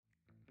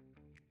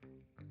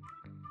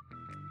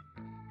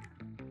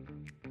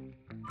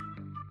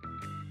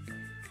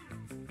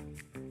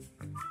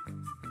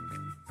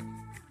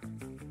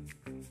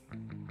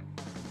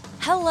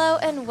Hello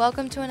and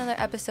welcome to another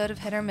episode of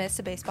Hit or Miss,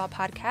 a baseball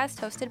podcast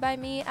hosted by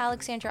me,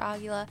 Alexandra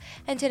Aguila,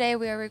 and today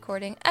we are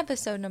recording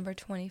episode number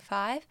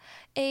 25,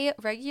 a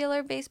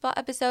regular baseball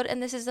episode,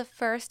 and this is the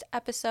first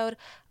episode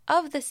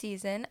of the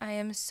season. I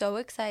am so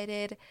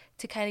excited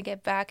to kind of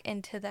get back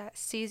into that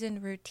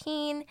season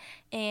routine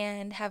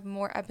and have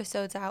more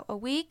episodes out a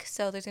week.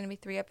 So there's going to be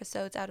 3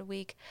 episodes out a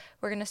week.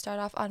 We're going to start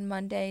off on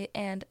Monday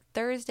and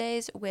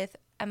Thursdays with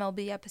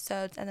MLB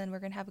episodes, and then we're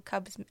going to have a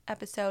Cubs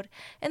episode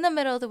in the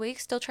middle of the week.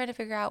 Still trying to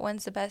figure out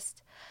when's the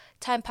best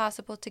time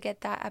possible to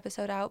get that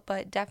episode out,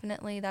 but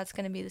definitely that's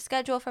going to be the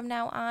schedule from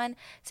now on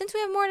since we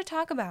have more to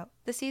talk about.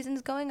 The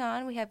season's going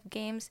on. We have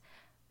games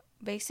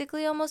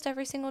basically almost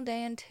every single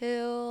day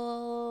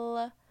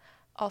until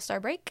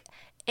All-Star break,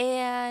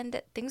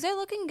 and things are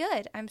looking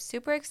good. I'm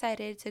super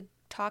excited to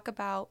talk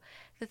about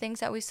the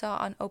things that we saw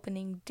on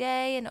opening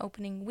day and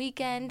opening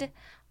weekend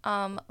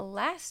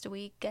last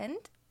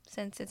weekend,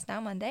 since it's now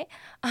Monday.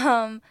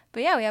 But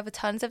yeah, we have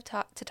tons of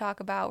to talk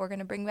about. We're going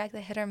to bring back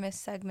the hit or miss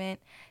segment.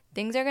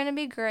 Things are going to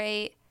be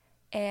great,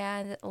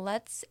 and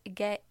let's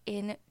get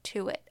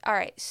into it. All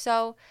right,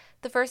 so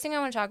the first thing I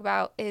want to talk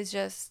about is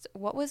just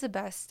what was the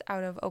best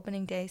out of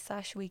opening day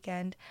 /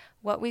 weekend,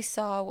 what we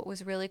saw, what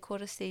was really cool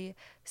to see.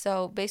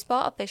 So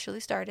baseball officially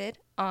started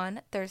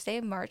on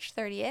Thursday, March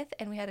 30th,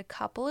 and we had a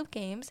couple of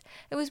games.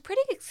 It was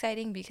pretty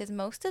exciting because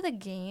most of the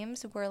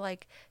games were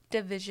like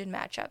division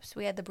matchups.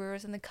 We had the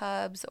Brewers and the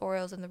Cubs,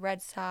 Orioles and the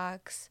Red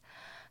Sox,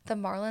 the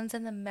Marlins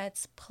and the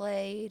Mets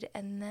played,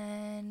 and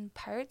then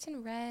Pirates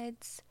and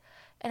Reds,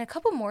 and a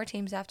couple more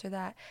teams after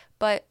that.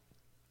 But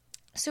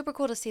super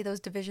cool to see those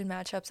division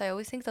matchups. I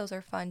always think those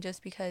are fun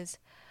just because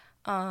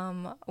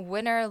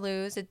win or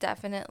lose, it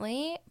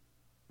definitely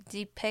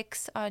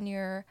depicts on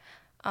your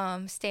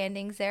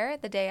standings there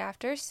the day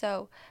after.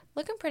 So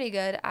looking pretty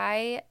good.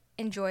 I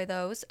enjoy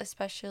those,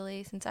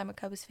 especially since I'm a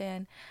Cubs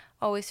fan.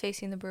 Always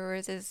facing the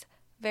Brewers is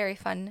very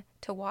fun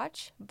to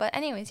watch. But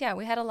anyways, yeah,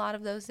 we had a lot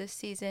of those this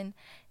season,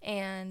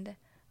 and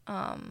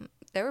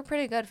they were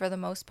pretty good for the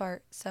most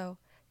part. So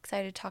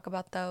excited to talk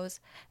about those.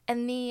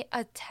 And the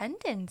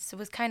attendance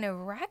was kind of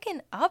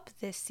racking up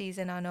this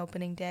season on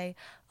opening day.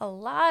 A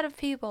lot of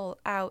people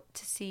out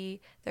to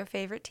see their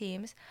favorite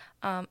teams.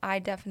 I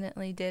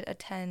definitely did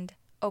attend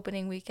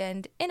opening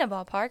weekend in a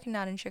ballpark,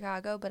 not in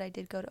Chicago, but I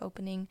did go to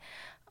opening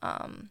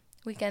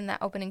weekend,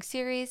 that opening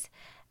series.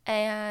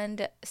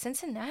 And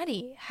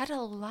Cincinnati had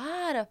a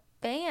lot of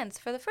fans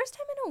for the first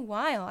time in a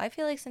while. I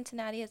feel like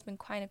Cincinnati has been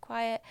kind of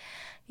quiet.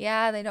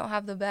 Yeah, they don't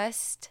have the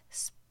best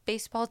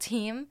baseball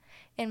team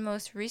in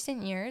most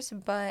recent years,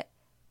 but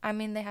I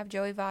mean, they have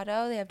Joey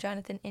Votto, they have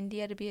Jonathan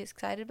India to be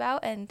excited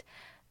about, and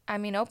I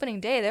mean, opening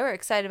day, they were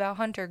excited about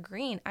Hunter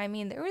Green. I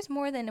mean, there was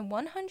more than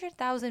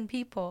 100,000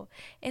 people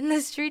in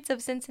the streets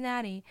of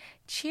Cincinnati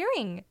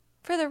cheering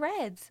for the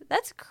Reds.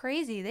 That's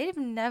crazy. They've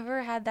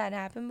never had that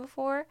happen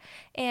before,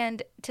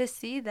 and to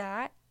see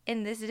that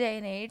in this day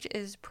and age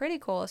is pretty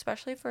cool,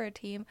 especially for a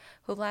team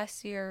who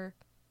last year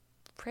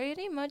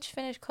pretty much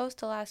finished close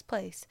to last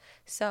place.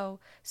 So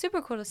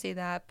super cool to see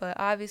that. But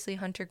obviously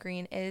Hunter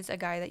Green is a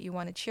guy that you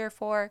want to cheer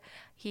for.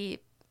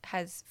 He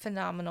has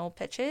phenomenal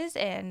pitches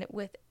and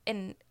with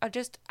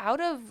just out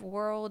of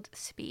world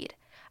speed.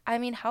 I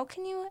mean, how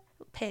can you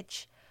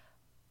pitch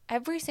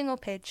every single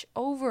pitch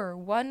over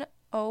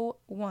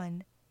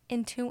 101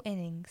 in 2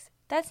 innings?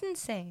 That's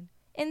insane.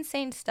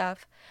 Insane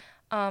stuff.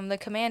 The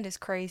command is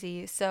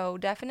crazy. So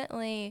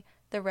definitely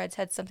the Reds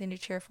had something to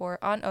cheer for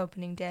on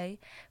opening day.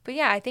 But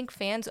yeah, I think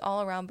fans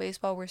all around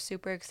baseball were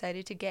super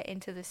excited to get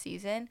into the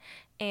season.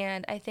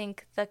 And I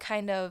think the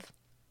kind of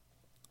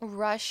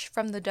rush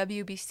from the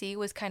WBC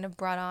was kind of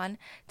brought on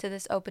to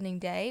this opening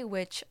day,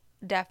 which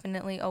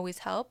definitely always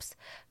helps.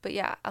 But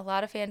yeah, a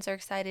lot of fans are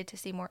excited to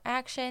see more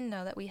action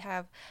now that we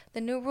have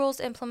the new rules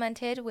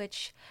implemented,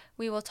 which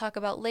we will talk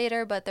about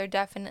later, but they're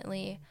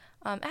definitely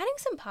adding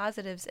some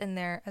positives in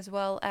there, as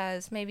well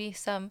as maybe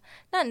some,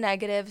 not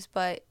negatives,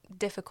 but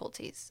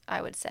difficulties,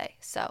 I would say.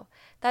 So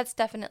that's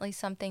definitely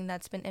something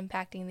that's been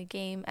impacting the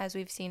game, as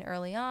we've seen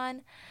early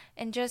on.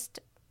 And just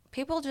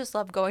people just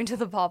love going to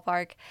the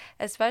ballpark,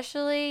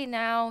 especially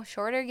now,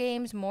 shorter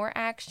games, more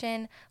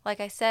action. Like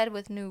I said,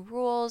 with new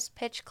rules,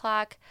 pitch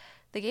clock,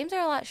 the games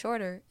are a lot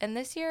shorter. And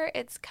this year,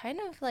 it's kind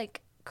of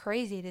like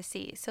crazy to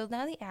see. So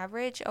now the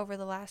average over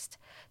the last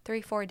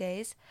 3-4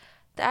 days,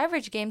 the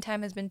average game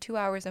time has been 2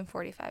 hours and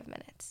 45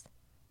 minutes.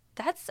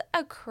 That's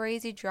a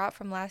crazy drop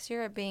from last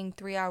year at being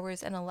 3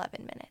 hours and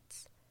 11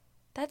 minutes.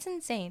 That's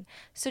insane.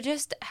 So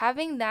just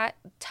having that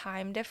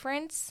time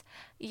difference,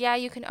 yeah,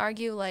 you can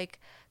argue like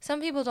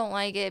some people don't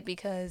like it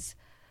because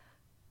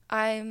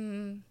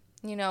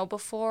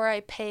before I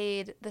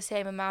paid the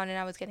same amount and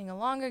I was getting a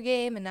longer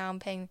game, and now I'm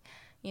paying,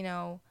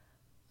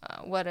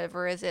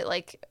 whatever is it,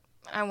 like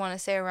I want to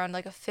say around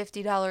like a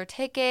 $50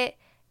 ticket,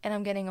 and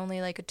I'm getting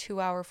only like a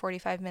 2-hour,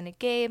 45-minute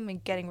game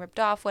and getting ripped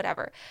off,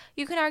 whatever.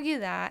 You can argue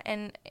that,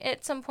 and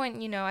at some point,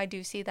 I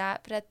do see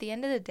that, but at the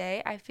end of the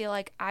day, I feel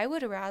like I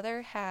would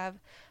rather have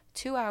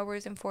 2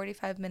 hours and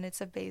 45 minutes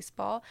of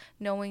baseball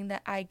knowing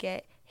that I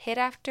get hit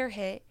after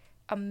hit,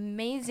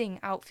 amazing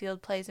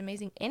outfield plays,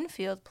 amazing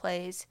infield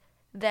plays,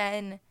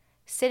 than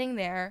sitting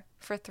there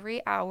for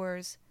 3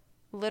 hours,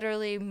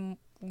 literally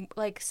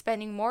like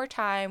spending more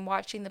time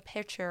watching the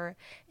pitcher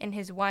in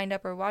his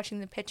windup or watching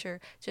the pitcher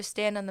just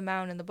stand on the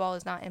mound and the ball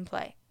is not in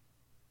play.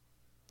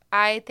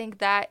 I think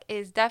that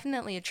is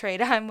definitely a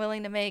trade I'm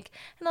willing to make,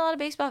 and a lot of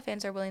baseball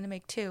fans are willing to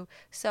make too.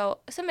 So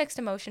some mixed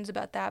emotions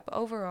about that, but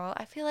overall,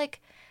 I feel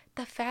like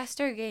the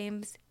faster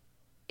games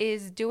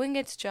is doing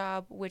its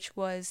job, which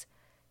was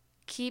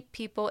keep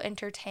people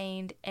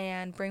entertained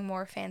and bring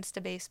more fans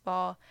to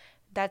baseball.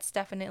 That's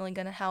definitely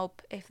going to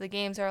help if the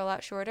games are a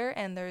lot shorter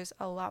and there's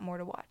a lot more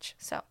to watch.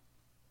 So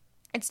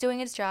it's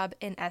doing its job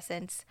in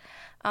essence.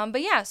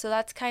 But yeah, so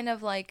that's kind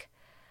of like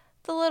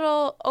the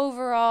little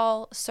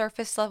overall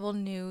surface level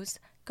news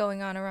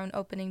going on around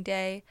opening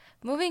day.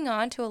 Moving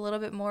on to a little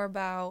bit more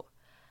about,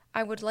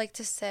 I would like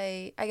to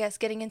say, I guess,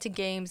 getting into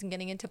games and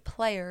getting into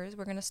players.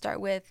 We're going to start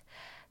with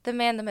the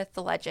man, the myth,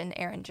 the legend,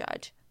 Aaron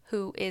Judge,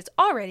 who is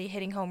already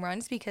hitting home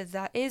runs because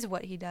that is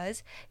what he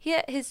does. He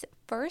hit his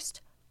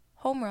first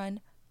home run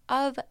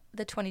of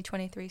the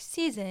 2023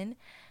 season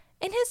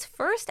in his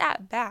first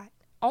at bat.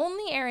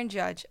 Only Aaron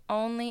Judge.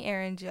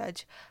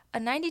 A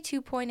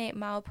 92.8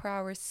 mile per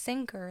hour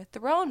sinker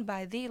thrown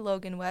by the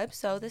Logan Webb.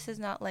 So this is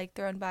not like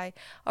thrown by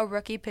a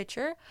rookie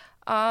pitcher.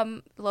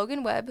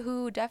 Logan Webb,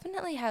 who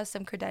definitely has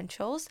some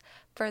credentials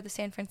for the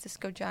San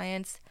Francisco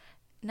Giants.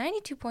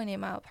 92.8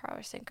 mile per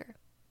hour sinker.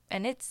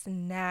 And it's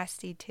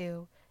nasty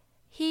too.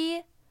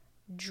 He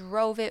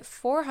drove it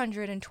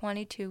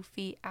 422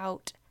 feet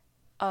out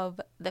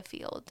of the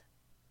field.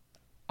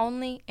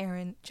 Only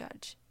Aaron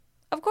Judge.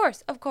 Of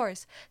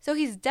course. So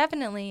he's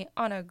definitely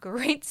on a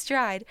great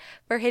stride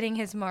for hitting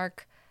his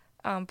mark.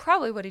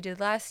 Probably what he did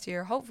last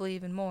year, hopefully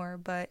even more.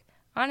 But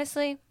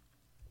honestly,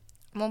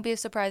 won't be a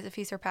surprise if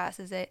he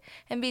surpasses it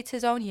and beats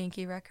his own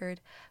Yankee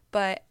record.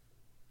 But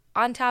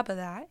on top of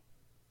that,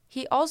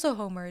 he also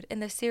homered in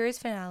the series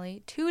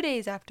finale 2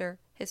 days after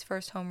his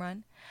first home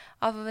run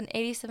off of an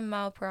 87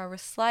 mile per hour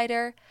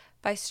slider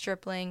by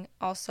Stripling,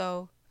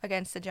 also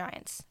against the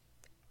Giants.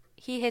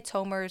 He hits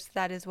homers.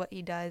 That is what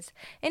he does.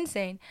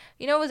 Insane.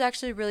 You know, it was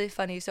actually really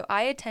funny. So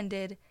I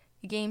attended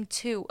game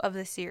 2 of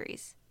the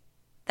series.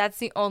 That's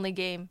the only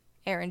game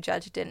Aaron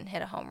Judge didn't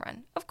hit a home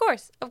run. Of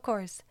course.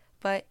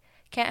 But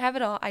can't have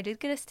it all. I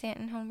did get a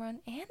Stanton home run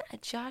and a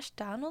Josh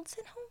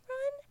Donaldson home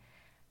run.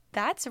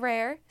 That's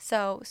rare.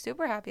 So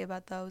super happy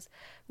about those.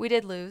 We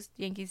did lose.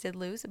 Yankees did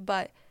lose.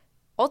 But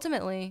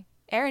ultimately,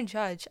 Aaron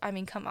Judge, I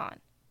mean, come on.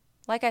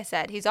 Like I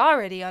said, he's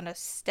already on a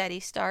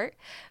steady start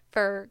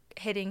for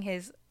hitting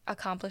his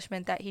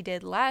accomplishment that he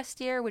did last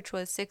year, which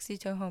was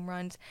 62 home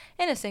runs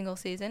in a single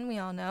season, we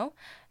all know.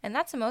 And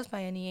that's the most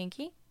by any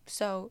Yankee.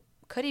 So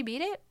could he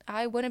beat it?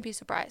 I wouldn't be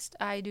surprised.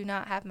 I do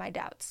not have my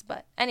doubts.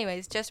 But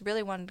anyways, just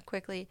really wanted to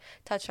quickly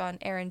touch on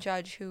Aaron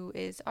Judge, who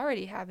is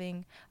already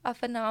having a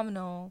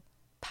phenomenal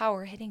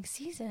power hitting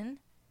season.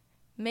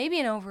 Maybe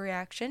an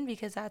overreaction,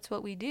 because that's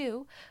what we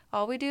do.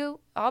 All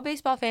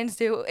baseball fans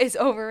do is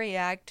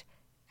overreact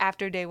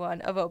after day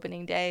 1 of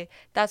opening day.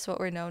 That's what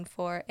we're known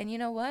for. And you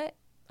know what?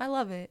 I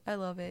love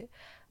it.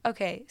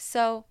 Okay,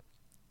 so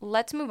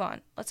let's move on.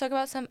 Let's talk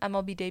about some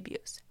MLB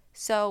debuts.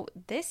 So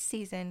this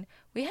season,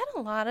 we had a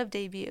lot of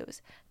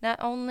debuts, not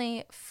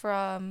only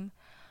from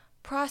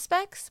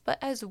prospects, but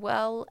as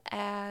well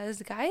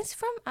as guys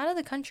from out of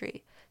the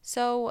country.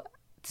 So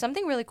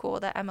something really cool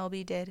that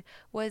MLB did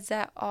was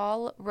that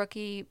all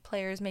rookie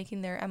players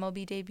making their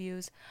MLB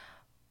debuts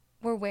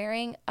were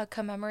wearing a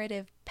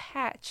commemorative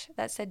patch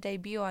that said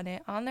debut on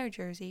it on their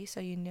jersey, so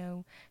you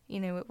know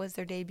it was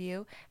their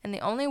debut. And they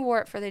only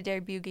wore it for their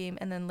debut game,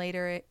 and then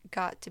later it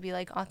got to be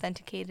like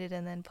authenticated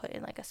and then put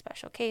in like a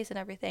special case and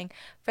everything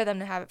for them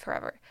to have it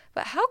forever.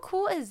 But how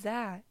cool is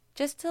that?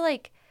 Just to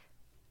like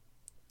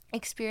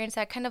experience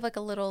that, kind of like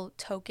a little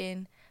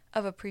token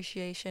of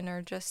appreciation,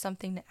 or just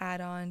something to add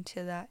on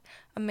to that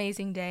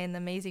amazing day and the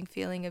amazing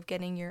feeling of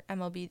getting your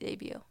MLB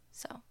debut.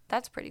 So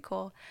that's pretty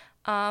cool.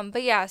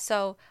 But yeah,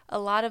 so a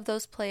lot of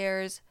those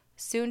players,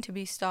 soon to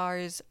be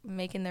stars,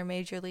 making their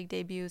major league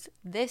debuts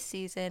this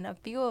season. A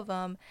few of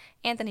them: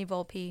 Anthony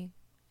Volpe,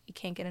 you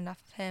can't get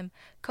enough of him;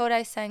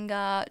 Kodai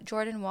Senga,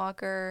 Jordan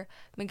Walker,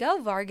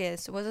 Miguel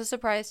Vargas was a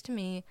surprise to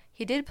me.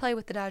 He did play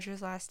with the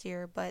Dodgers last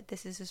year, but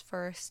this is his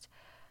first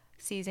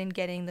season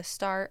getting the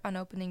start on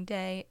opening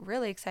day.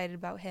 Really excited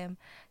about him.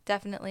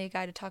 Definitely a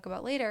guy to talk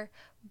about later.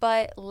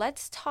 But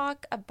let's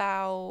talk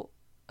about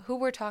who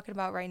we're talking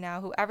about right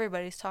now, who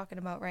everybody's talking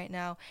about right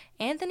now.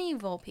 Anthony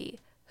Volpe,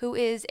 who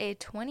is a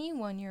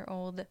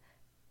 21-year-old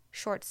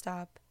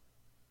shortstop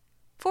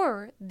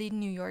for the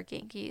New York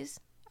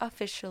Yankees,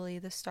 officially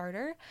the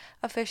starter,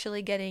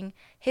 officially getting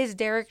his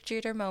Derek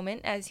Jeter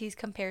moment, as he's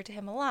compared to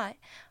him a lot.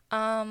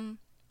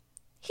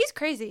 He's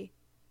crazy.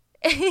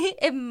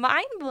 It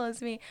mind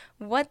blows me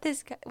what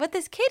this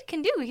kid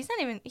can do.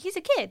 He's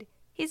a kid.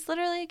 He's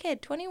literally a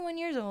kid, 21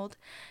 years old.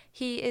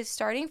 He is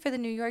starting for the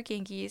New York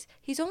Yankees.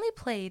 He's only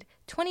played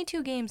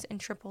 22 games in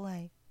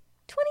AAA.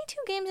 22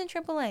 games in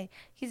AAA.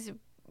 He's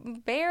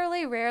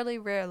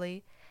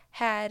rarely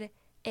had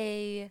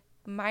a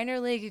minor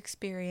league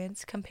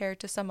experience compared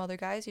to some other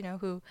guys,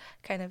 who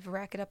kind of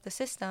racket up the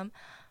system.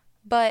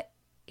 But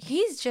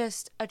he's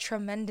just a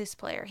tremendous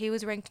player. He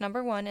was ranked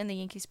number 1 in the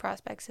Yankees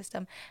prospect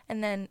system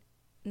and then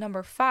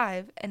number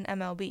 5 in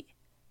MLB,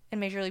 in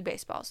Major League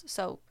Baseball.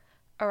 So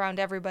around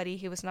everybody,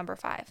 he was number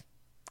 5.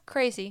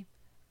 Crazy.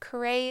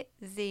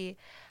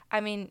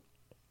 I mean,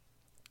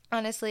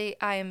 honestly,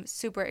 I am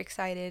super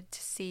excited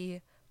to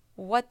see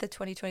what the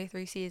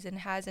 2023 season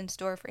has in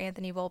store for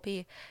Anthony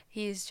Volpe.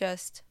 He's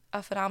just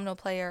a phenomenal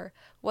player,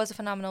 was a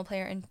phenomenal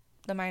player in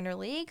the minor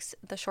leagues,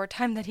 the short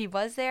time that he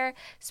was there.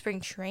 Spring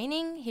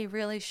training, he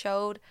really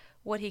showed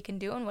what he can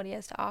do and what he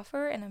has to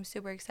offer, and I'm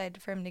super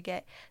excited for him to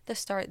get the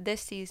start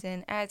this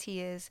season as he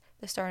is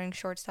the starting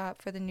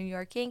shortstop for the New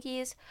York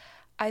Yankees.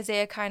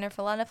 Isaiah Kiner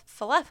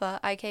Falefa,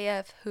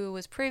 IKF, who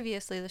was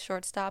previously the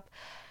shortstop,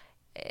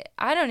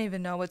 I don't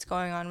even know what's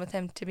going on with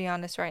him, to be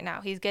honest, right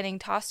now. He's getting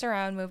tossed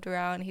around, moved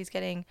around. He's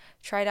getting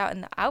tried out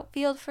in the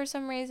outfield for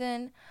some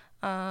reason.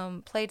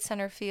 Played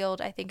center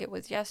field, I think it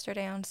was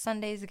yesterday on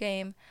Sunday's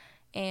game,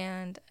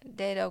 and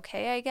did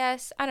okay, I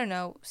guess. I don't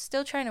know.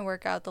 Still trying to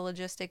work out the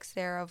logistics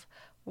there of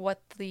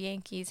what the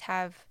Yankees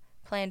have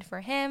planned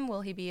for him.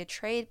 Will he be a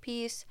trade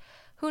piece?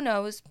 Who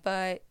knows,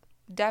 but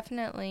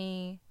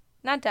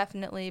not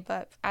definitely,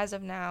 but as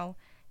of now,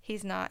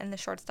 he's not in the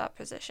shortstop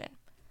position.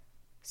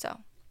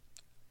 So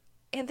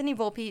Anthony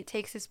Volpe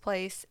takes his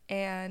place,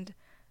 and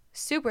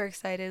super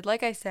excited.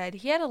 Like I said,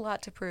 he had a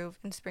lot to prove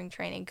in spring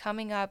training.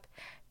 Coming up,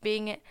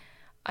 being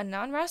a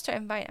non-roster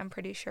invite, I'm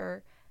pretty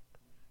sure.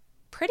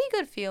 Pretty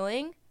good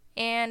feeling,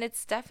 and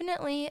it's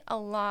definitely a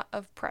lot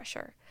of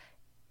pressure.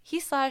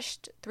 He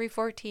slashed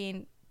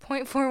 314,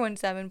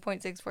 .417,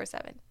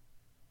 .647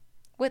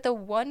 with a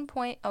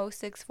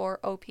 1.064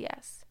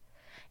 OPS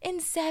in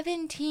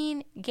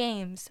 17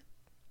 games.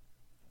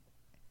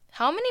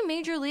 How many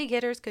major league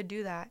hitters could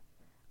do that?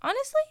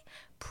 Honestly,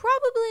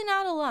 probably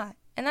not a lot.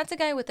 And that's a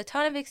guy with a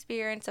ton of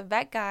experience, a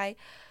vet guy.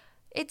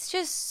 It's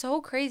just so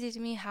crazy to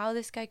me how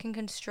this guy can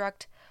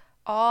construct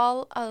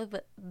all of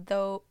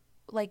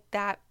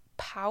that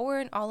power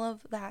and all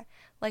of that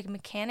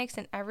mechanics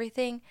and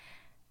everything.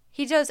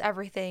 He does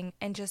everything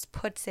and just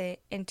puts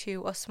it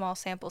into a small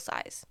sample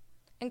size.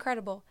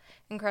 Incredible.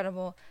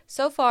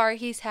 So far,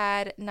 he's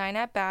had 9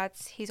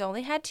 at-bats. He's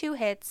only had 2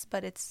 hits,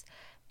 but it's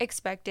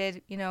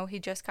expected. He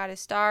just got his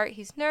start.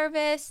 He's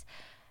nervous.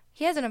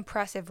 He has an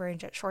impressive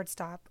range at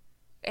shortstop,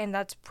 and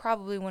that's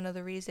probably one of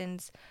the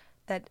reasons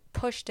that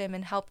pushed him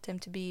and helped him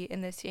to be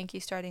in this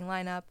Yankee starting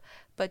lineup.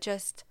 But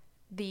just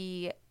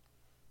the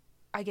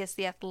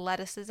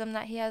athleticism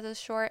that he has as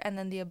short, and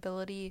then the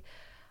ability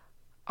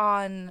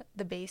on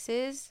the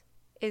bases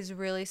is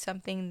really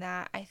something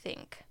that I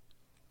think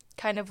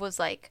kind of was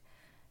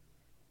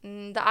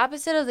the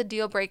opposite of the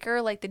deal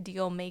breaker, the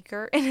deal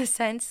maker in a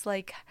sense,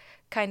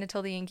 kind of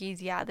told the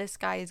Yankees, yeah, this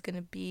guy is going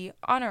to be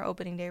on our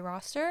opening day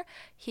roster.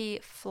 He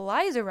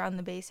flies around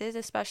the bases,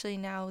 especially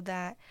now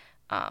that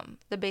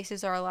the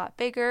bases are a lot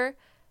bigger.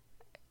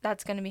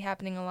 That's going to be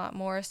happening a lot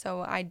more,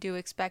 so I do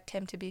expect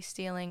him to be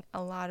stealing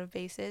a lot of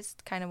bases,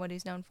 kind of what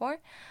he's known for.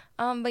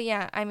 But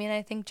yeah,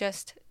 I think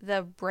just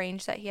the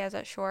range that he has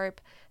at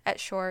short,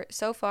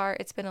 so far,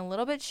 it's been a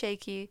little bit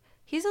shaky.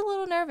 He's a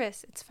little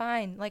nervous. It's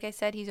fine. Like I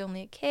said, he's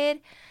only a kid,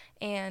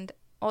 and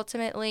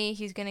ultimately,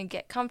 he's going to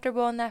get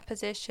comfortable in that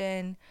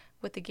position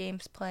with the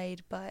games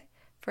played. But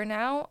for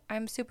now,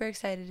 I'm super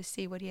excited to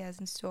see what he has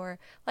in store.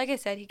 Like I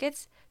said, he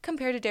gets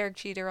compared to Derek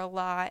Jeter a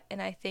lot,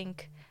 and I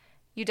think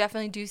you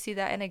definitely do see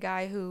that in a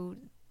guy who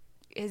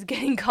is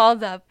getting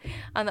called up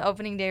on the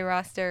opening day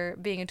roster,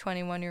 being a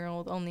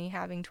 21-year-old, only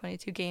having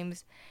 22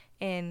 games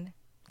in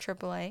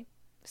AAA.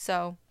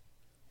 So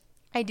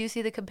I do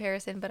see the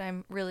comparison, but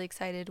I'm really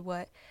excited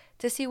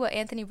to see what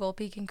Anthony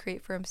Volpe can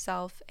create for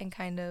himself and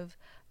kind of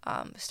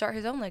start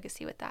his own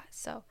legacy with that.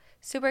 So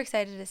super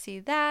excited to see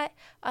that.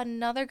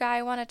 Another guy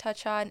I want to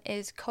touch on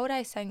is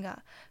Kodai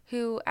Senga,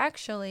 who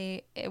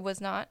actually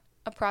was not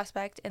a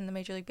prospect in the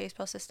Major League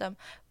Baseball system,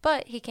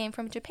 but he came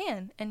from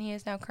Japan, and he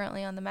is now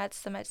currently on the Mets.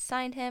 The Mets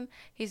signed him.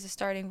 He's a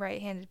starting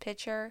right-handed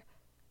pitcher.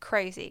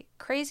 Crazy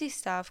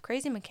stuff,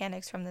 crazy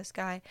mechanics from this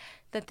guy.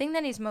 The thing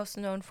that he's most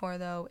known for,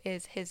 though,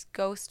 is his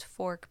ghost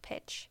fork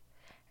pitch.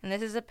 And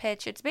this is a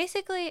pitch, it's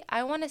basically,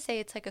 I want to say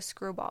it's like a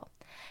screwball.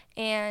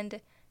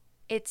 And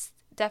it's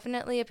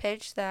definitely a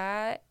pitch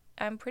that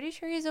I'm pretty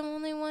sure he's the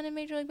only one in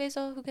Major League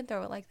Baseball who can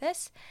throw it like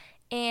this.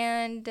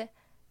 And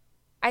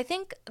I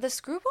think the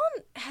screwball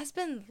has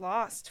been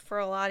lost for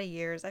a lot of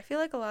years. I feel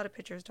like a lot of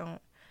pitchers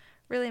don't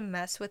really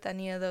mess with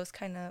any of those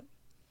kind of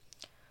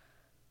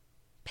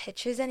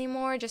pitches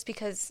anymore, just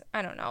because,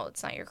 I don't know,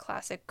 it's not your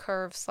classic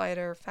curve,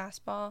 slider,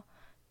 fastball.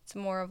 It's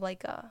more of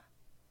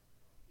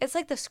it's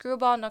like the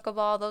screwball,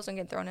 knuckleball, those don't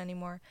get thrown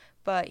anymore.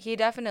 But he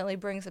definitely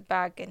brings it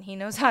back, and he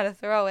knows how to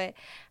throw it.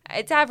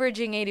 It's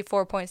averaging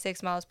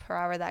 84.6 miles per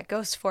hour, that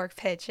ghost fork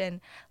pitch. And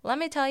let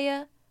me tell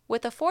you,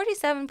 with a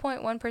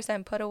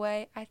 47.1% put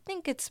away, I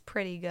think it's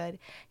pretty good.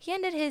 He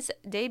ended his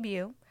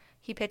debut,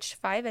 he pitched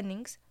 5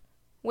 innings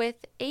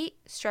with 8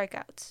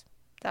 strikeouts.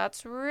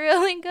 That's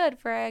really good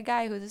for a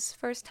guy who's his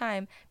first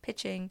time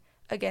pitching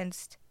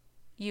against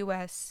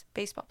U.S.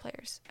 baseball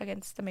players,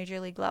 against the major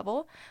league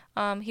level.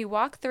 He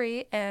walked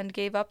 3 and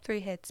gave up 3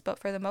 hits, but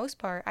for the most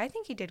part, I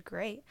think he did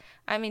great.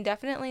 I mean,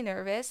 definitely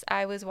nervous.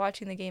 I was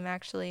watching the game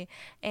actually,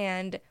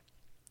 and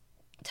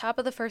top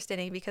of the first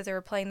inning, because they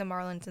were playing the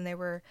Marlins and they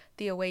were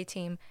the away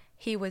team,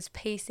 he was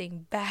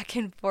pacing back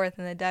and forth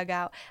in the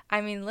dugout.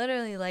 I mean,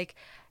 literally, like,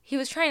 he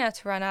was trying not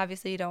to run.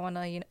 Obviously, you don't want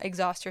to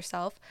exhaust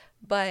yourself,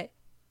 but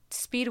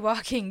speed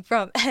walking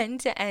from end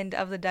to end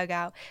of the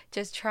dugout,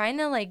 just trying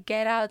to like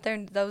get out there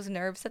those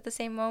nerves at the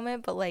same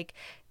moment, but like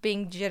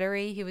being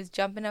jittery. He was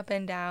jumping up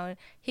and down.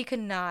 He could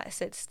not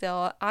sit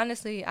still.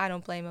 Honestly, I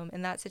don't blame him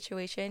in that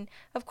situation.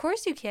 Of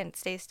course you can't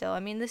stay still. I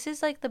mean, this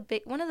is like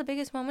one of the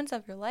biggest moments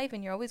of your life,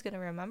 and you're always going to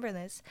remember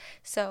this.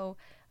 So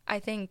I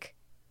think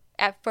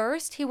at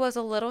first he was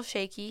a little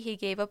shaky. He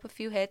gave up a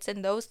few hits,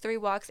 and those 3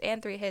 walks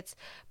and 3 hits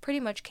pretty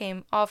much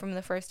came all from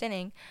the first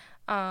inning.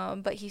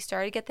 But he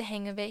started to get the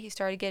hang of it. He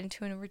started getting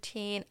into a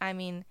routine. I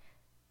mean,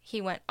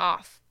 he went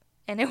off,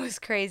 and it was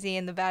crazy.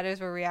 And the batters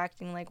were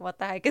reacting like, "What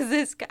the heck is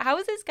this guy? How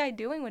is this guy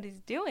doing what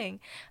he's doing?"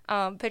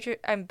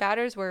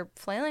 Batters were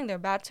flailing their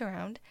bats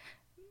around,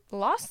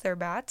 lost their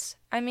bats.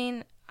 I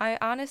mean, I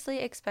honestly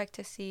expect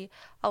to see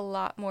a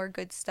lot more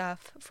good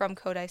stuff from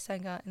Kodai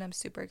Senga, and I'm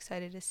super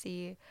excited to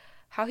see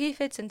how he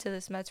fits into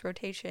this Mets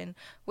rotation,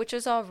 which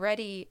is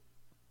already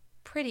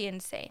pretty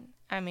insane.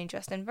 I mean,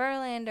 Justin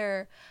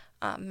Verlander,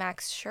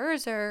 Max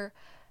Scherzer,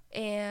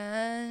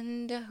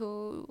 and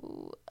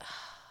who?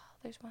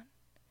 There's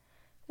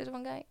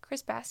one guy,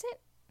 Chris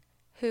Bassett,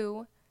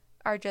 who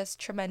are just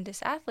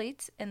tremendous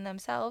athletes in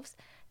themselves,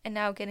 and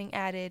now getting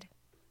added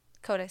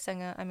Kodai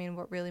Senga. I mean,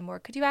 what really more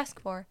could you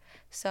ask for?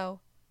 So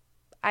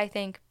I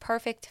think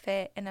perfect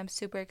fit, and I'm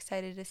super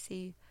excited to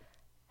see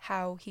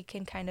how he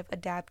can kind of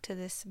adapt to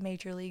this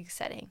major league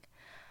setting.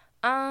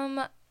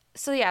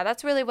 So yeah,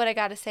 that's really what I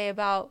got to say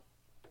about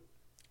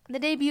the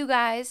debut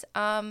guys.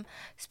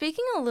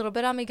 Speaking a little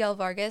bit on Miguel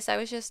Vargas, I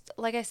was just,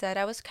 like I said,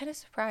 I was kind of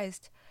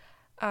surprised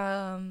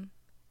him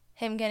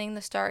getting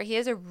the start. He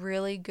is a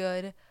really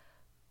good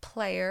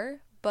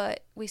player,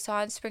 but we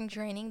saw in spring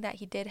training that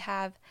he did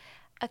have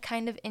a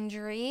kind of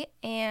injury,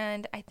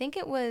 and I think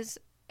it was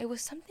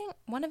something,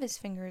 one of his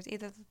fingers,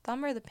 either the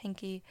thumb or the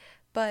pinky,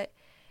 but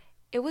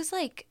it was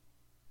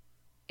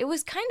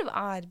kind of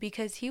odd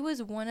because he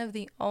was one of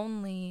the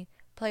only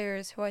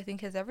players who I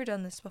think has ever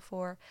done this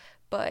before,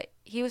 but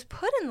he was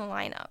put in the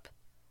lineup,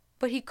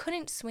 but he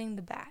couldn't swing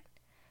the bat.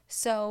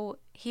 So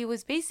he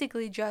was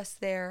basically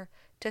just there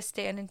to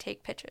stand and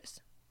take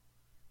pitches,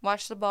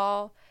 watch the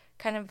ball,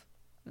 kind of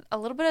a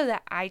little bit of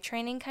that eye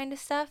training kind of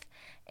stuff,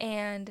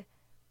 and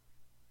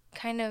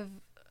kind of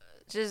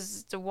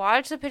just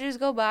watch the pitches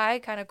go by,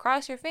 kind of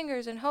cross your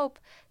fingers and hope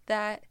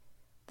that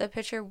the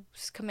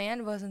pitcher's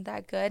command wasn't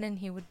that good and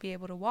he would be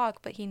able to walk,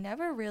 but he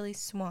never really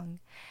swung.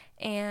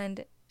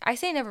 And I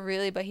say never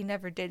really, but he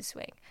never did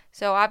swing.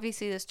 So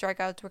obviously the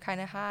strikeouts were kind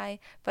of high,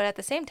 but at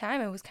the same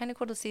time, it was kind of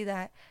cool to see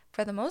that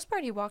for the most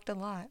part he walked a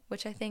lot,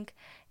 which I think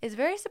is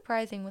very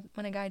surprising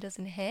when a guy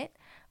doesn't hit,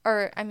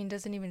 or I mean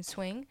doesn't even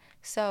swing.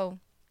 So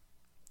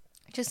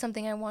just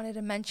something I wanted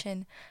to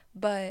mention.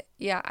 But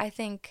yeah, I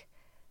think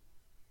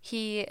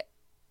he,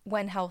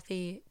 when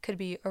healthy, could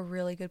be a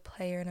really good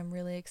player, and I'm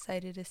really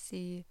excited to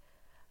see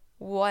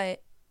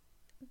what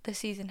the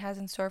season has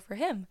in store for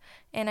him.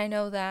 And I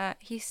know that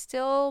he's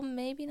still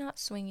maybe not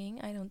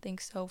swinging. I don't think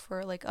so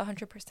for like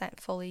 100%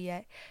 fully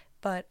yet,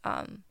 but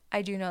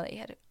I do know that he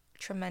had a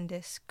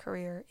tremendous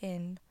career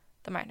in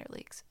the minor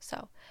leagues.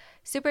 So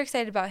super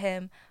excited about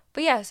him.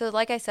 But yeah, so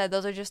like I said,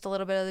 those are just a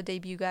little bit of the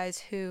debut guys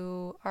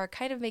who are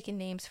kind of making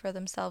names for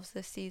themselves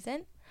this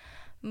season.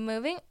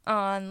 Moving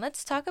on,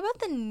 let's talk about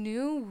the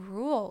new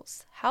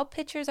rules. How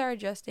pitchers are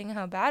adjusting,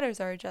 how batters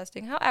are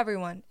adjusting, how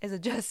everyone is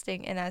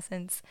adjusting in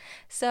essence.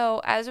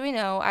 So, as we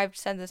know, I've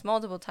said this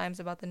multiple times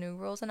about the new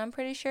rules, and I'm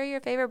pretty sure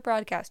your favorite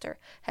broadcaster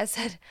has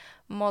said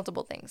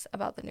multiple things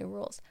about the new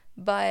rules.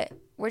 But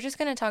we're just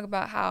going to talk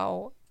about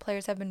how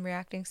players have been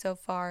reacting so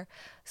far.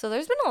 So,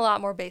 there's been a lot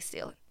more base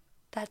stealing,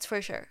 that's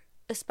for sure,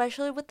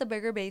 especially with the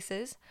bigger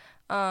bases.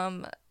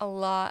 A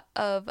lot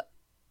of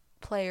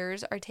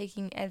players are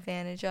taking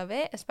advantage of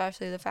it,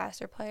 especially the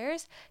faster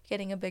players,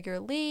 getting a bigger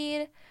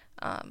lead,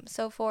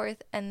 so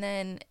forth. And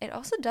then it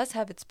also does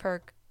have its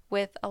perk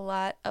with a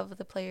lot of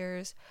the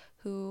players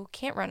who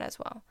can't run as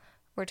well.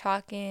 We're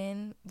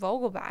talking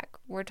Vogelback,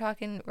 we're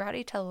talking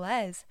Rowdy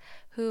Tellez,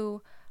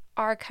 who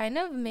are kind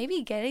of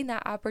maybe getting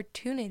that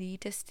opportunity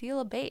to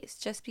steal a base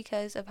just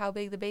because of how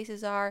big the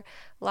bases are,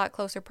 a lot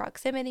closer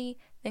proximity,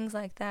 things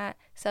like that.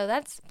 So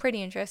that's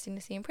pretty interesting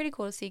to see and pretty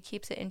cool to see,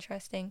 keeps it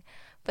interesting.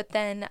 But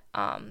then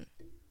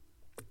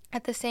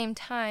at the same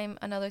time,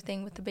 another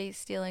thing with the base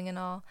stealing and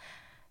all,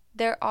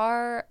 there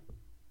are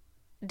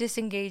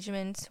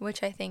disengagements,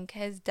 which I think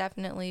has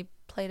definitely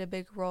played a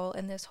big role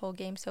in this whole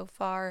game so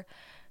far,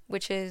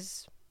 which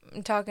is,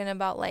 I'm talking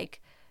about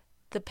like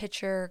the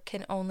pitcher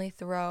can only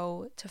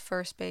throw to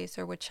first base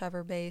or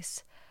whichever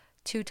base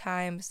 2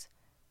 times,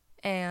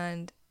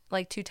 and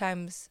like 2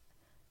 times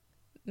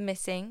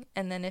missing,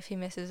 and then if he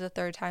misses a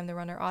third time, the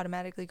runner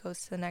automatically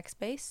goes to the next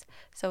base.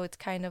 So it's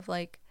kind of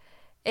like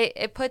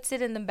it puts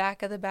it in the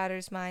back of the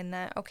batter's mind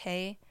that,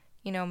 okay,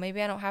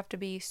 maybe I don't have to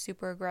be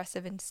super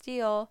aggressive and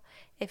steal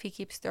if he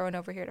keeps throwing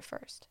over here to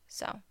first.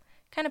 So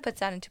kind of puts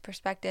that into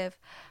perspective.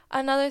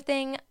 Another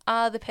thing,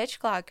 the pitch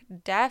clock,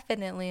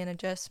 definitely an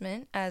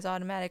adjustment as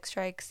automatic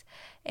strikes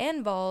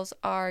and balls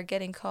are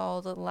getting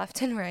called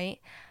left and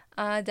right.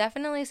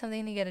 Definitely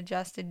something to get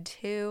adjusted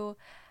to.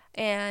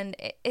 And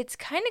it's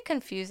kind of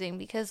confusing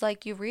because,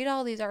 like, you read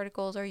all these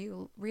articles or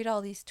you read all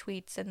these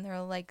tweets and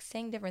they're, like,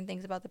 saying different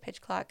things about the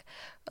pitch clock,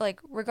 like,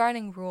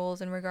 regarding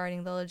rules and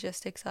regarding the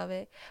logistics of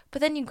it.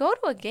 But then you go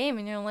to a game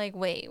and you're like,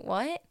 wait,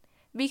 what?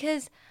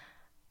 Because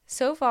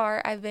so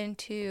far I've been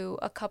to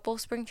a couple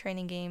spring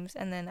training games,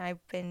 and then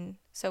I've been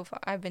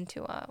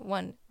to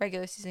one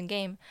regular season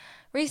game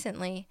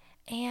recently,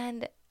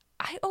 and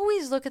I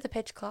always look at the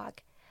pitch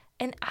clock,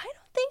 and I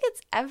don't think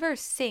it's ever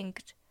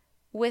synced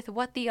with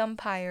what the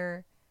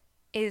umpire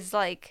is,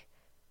 like,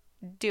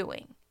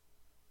 doing.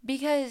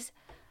 Because,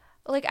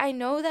 like, I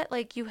know that,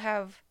 like, you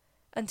have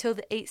until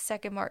the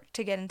 8-second mark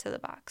to get into the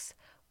box,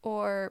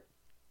 or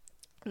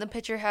the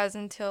pitcher has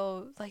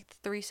until, like,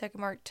 the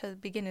 3-second mark to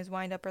begin his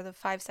windup, or the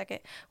 5-second,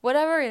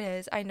 whatever it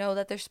is. I know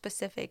that there's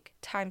specific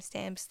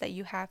timestamps that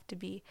you have to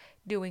be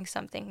doing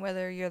something,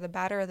 whether you're the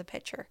batter or the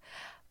pitcher.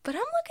 But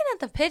I'm looking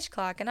at the pitch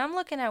clock, and I'm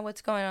looking at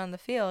what's going on in the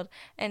field,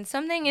 and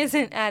something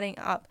isn't adding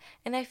up.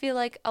 And I feel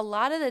like a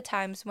lot of the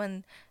times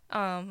when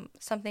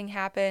something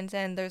happens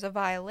and there's a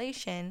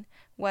violation,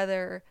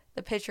 whether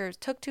the pitcher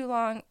took too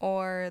long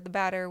or the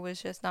batter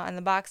was just not in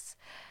the box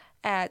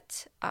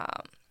at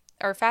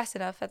or fast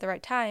enough at the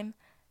right time,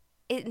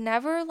 it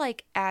never,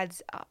 like,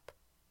 adds up.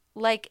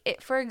 Like,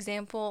 for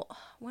example,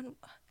 when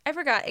I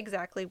forgot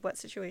exactly what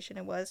situation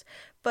it was,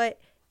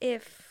 but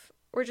if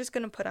we're just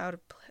going to put out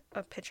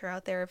a picture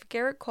out there. If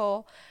Garrett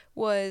Cole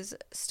was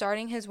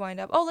starting his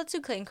windup, let's do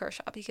Clayton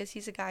Kershaw because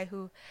he's a guy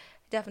who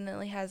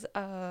definitely has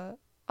a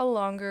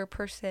longer,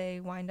 per se,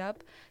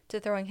 windup to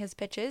throwing his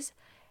pitches.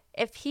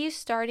 If he's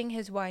starting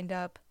his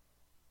windup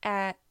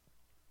at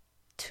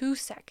 2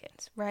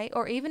 seconds, right,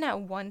 or even at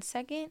 1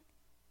 second,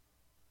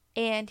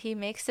 and he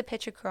makes the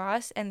pitch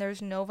across and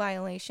there's no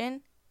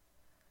violation,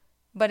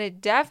 but it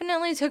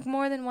definitely took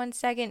more than 1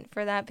 second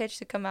for that pitch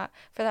to come out,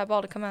 for that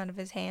ball to come out of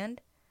his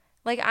hand.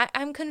 Like,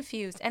 I'm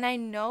confused. And I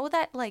know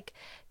that, like,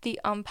 the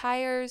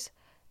umpires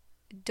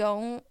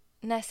don't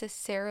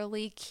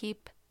necessarily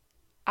keep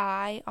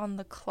eye on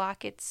the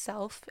clock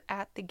itself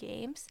at the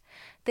games.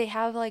 They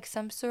have, like,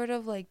 some sort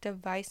of, like,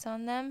 device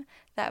on them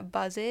that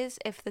buzzes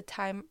if the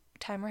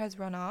timer has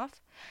run off.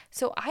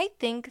 So I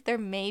think there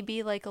may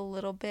be, like, a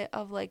little bit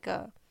of, like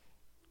a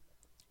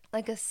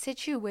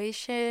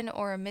situation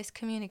or a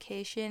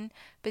miscommunication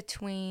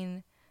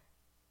between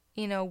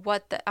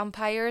what the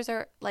umpires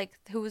are, like,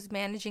 who's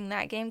managing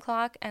that game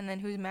clock and then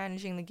who's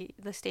managing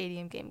the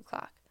stadium game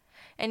clock.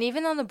 And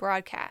even on the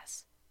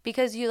broadcast,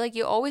 because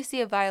you always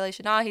see a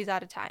violation, he's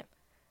out of time.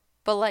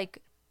 But,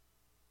 like,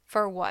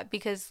 for what?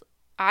 Because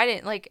I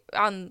didn't, like,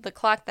 on the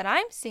clock that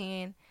I'm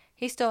seeing,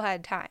 he still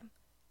had time,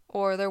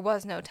 or there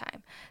was no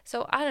time.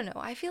 So I don't know.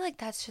 I feel like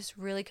that's just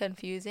really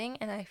confusing,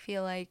 and I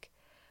feel like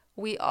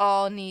we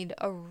all need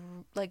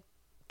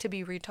to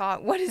be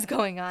retaught what is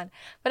going on.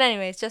 But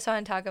anyways, just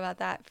want to talk about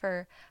that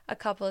for a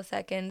couple of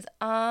seconds.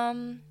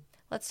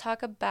 Let's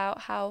talk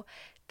about how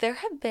there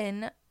have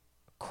been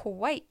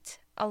quite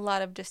a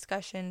lot of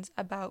discussions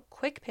about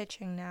quick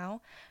pitching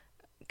now,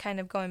 kind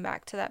of going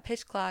back to that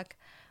pitch clock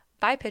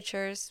by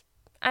pitchers.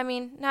 I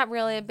mean, not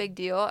really a big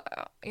deal.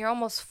 You're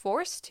almost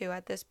forced to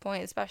at this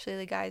point, especially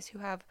the guys who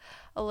have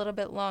a little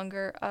bit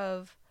longer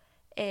of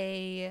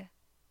a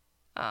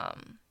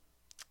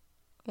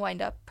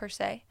wind up, per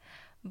se.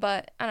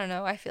 But I don't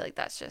know. I feel like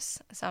that's just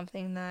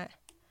something that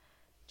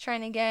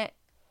trying to get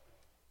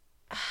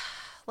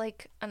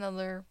like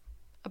another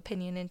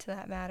opinion into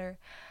that matter.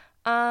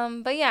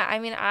 But yeah, I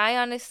mean, I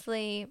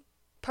honestly,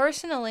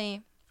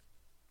 personally,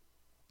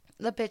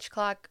 the pitch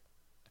clock,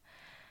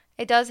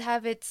 it does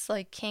have its,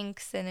 like,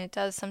 kinks, and it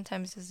does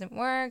sometimes doesn't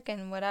work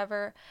and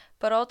whatever.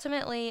 But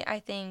ultimately, I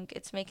think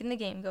it's making the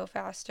game go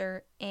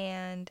faster,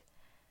 and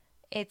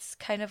it's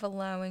kind of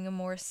allowing a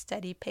more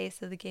steady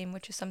pace of the game,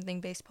 which is something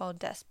baseball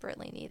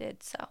desperately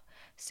needed. So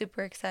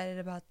super excited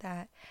about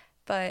that.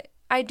 But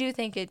I do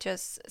think it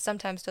just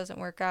sometimes doesn't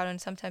work out,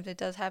 and sometimes it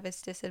does have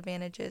its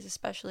disadvantages,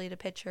 especially to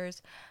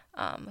pitchers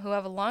who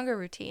have a longer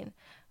routine.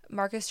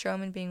 Marcus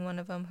Stroman being one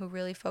of them, who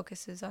really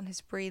focuses on his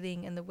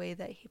breathing and the way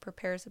that he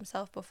prepares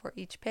himself before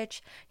each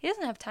pitch. He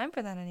doesn't have time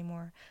for that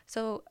anymore.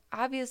 So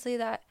obviously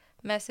that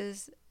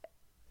messes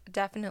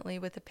definitely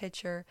with the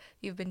pitcher.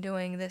 You've been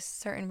doing this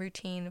certain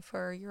routine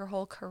for your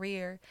whole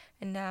career,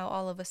 and now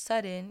all of a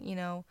sudden,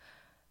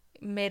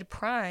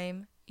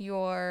 mid-prime,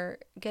 you're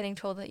getting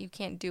told that you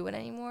can't do it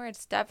anymore.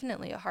 It's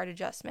definitely a hard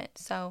adjustment.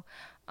 So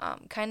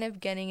kind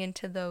of getting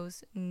into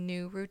those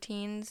new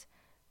routines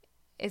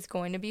is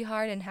going to be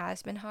hard and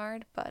has been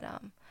hard, but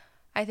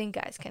I think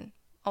guys can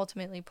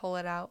ultimately pull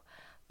it out.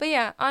 But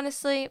yeah,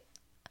 honestly,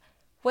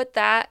 with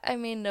that, I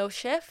mean, no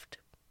shift.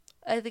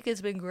 I think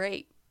it's been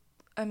great.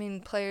 I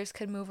mean, players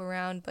could move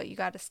around, but you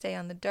got to stay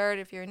on the dirt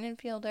if you're an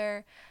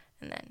infielder.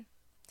 And then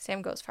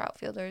same goes for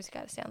outfielders. You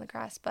got to stay on the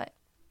grass. But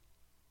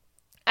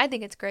I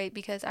think it's great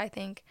because I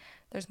think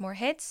there's more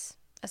hits,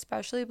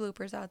 especially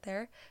bloopers out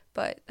there.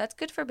 But that's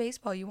good for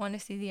baseball. You want to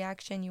see the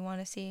action. You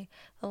want to see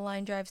the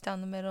line drives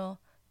down the middle,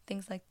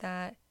 things like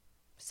that.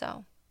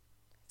 So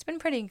it's been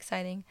pretty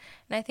exciting.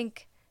 And I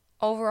think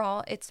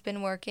overall it's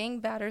been working.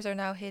 Batters are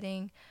now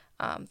hitting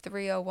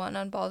 301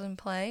 on balls in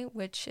play,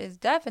 which is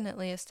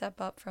definitely a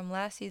step up from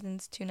last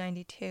season's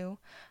 292.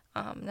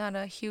 Not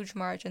a huge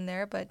margin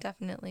there, but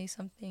definitely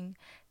something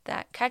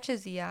that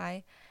catches the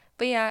eye.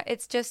 But yeah,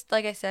 it's just,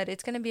 like I said,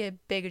 it's going to be a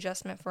big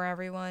adjustment for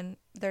everyone.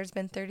 There's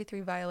been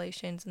 33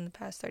 violations in the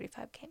past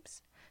 35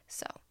 games.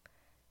 So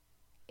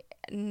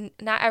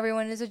not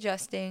everyone is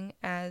adjusting,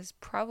 as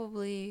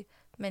probably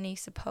many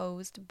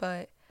supposed,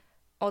 but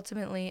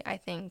ultimately I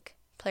think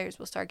players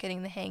will start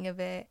getting the hang of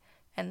it,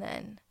 and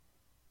then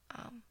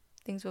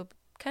things will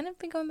kind of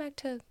be going back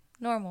to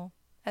normal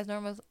as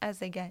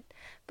they get.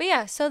 But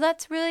yeah, so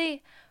that's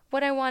really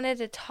what I wanted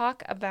to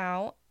talk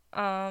about.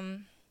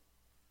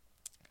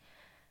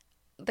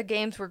 The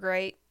games were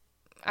great.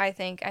 I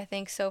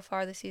think so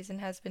far the season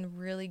has been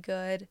really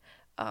good,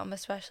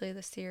 especially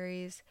the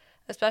series,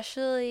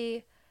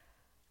 especially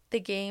the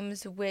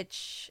games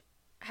which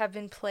have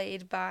been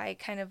played by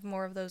kind of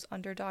more of those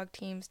underdog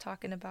teams,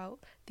 talking about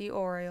the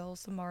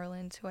Orioles, the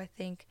Marlins, who I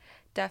think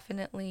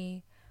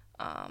definitely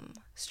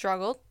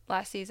struggled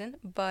last season,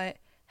 but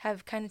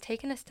have kind of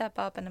taken a step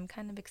up, and I'm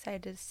kind of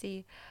excited to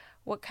see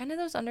what kind of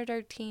those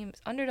underdog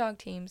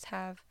teams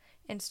have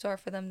in store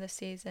for them this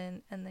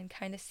season, and then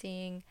kind of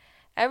seeing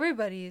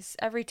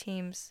every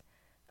team's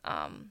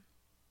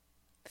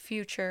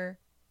future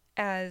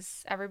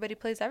as everybody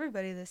plays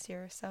everybody this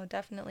year. So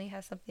definitely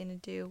has something to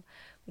do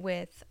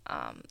with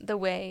the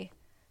way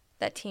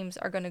that teams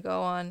are going to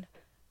go on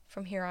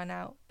from here on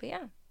out. But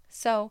yeah,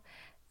 so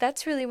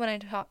that's really what I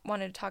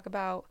wanted to talk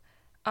about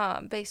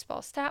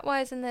baseball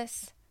stat-wise in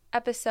this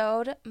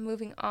episode.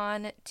 Moving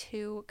on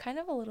to kind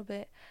of a little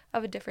bit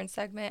of a different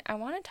segment, I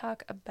want to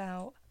talk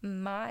about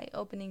my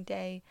opening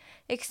day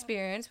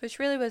experience, which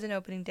really was an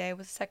opening day. It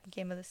was the second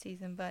game of the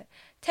season, but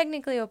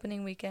technically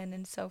opening weekend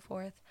and so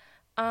forth.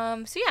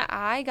 So yeah,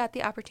 I got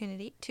the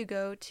opportunity to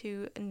go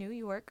to New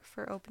York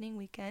for opening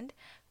weekend,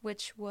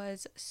 which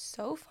was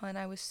so fun.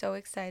 I was so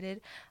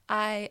excited.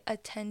 I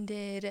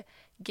attended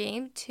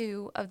game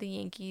 2 of the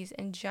Yankees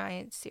and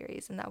Giants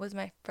series, and that was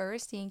my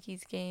first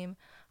Yankees game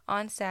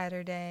on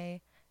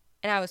Saturday,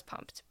 and I was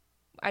pumped.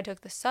 I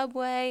took the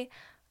subway,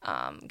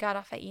 got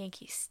off at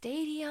Yankee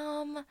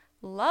Stadium.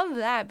 Love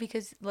that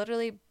because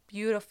literally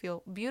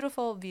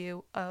beautiful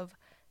view of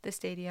the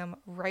stadium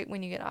right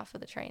when you get off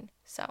of the train.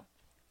 So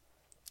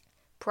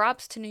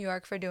props to New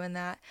York for doing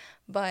that,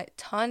 but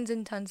tons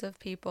and tons of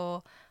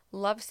people.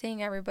 Love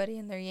seeing everybody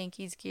in their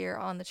Yankees gear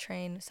on the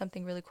train.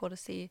 Something really cool to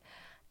see.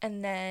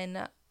 And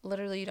then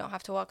literally you don't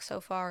have to walk so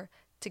far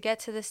to get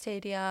to the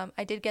stadium.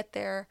 I did get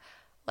there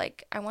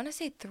I want to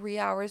say 3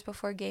 hours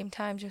before game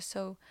time, just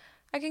so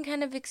I can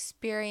kind of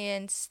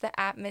experience the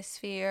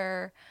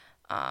atmosphere,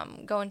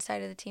 go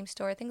inside of the team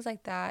store, things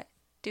like that,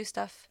 do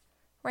stuff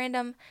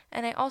random.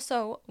 And I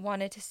also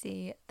wanted to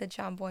see the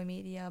Jomboy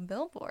Media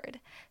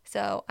billboard.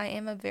 So I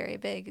am a very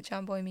big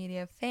Jomboy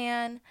Media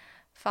fan,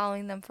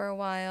 following them for a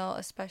while,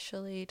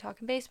 especially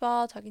talking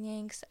baseball, talking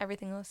Yanks,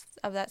 everything else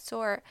of that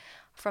sort,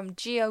 from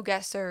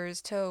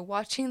GeoGuessers to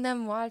watching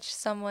them watch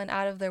someone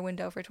out of their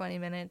window for 20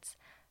 minutes.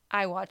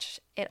 I watch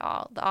it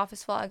all. The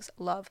office vlogs,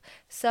 love.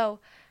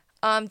 So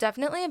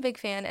definitely a big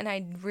fan, and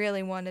I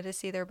really wanted to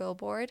see their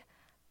billboard,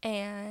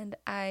 and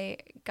I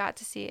got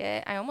to see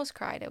it. I almost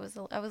cried. I was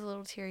a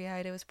little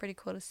teary-eyed. It was pretty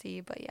cool to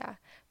see, but yeah,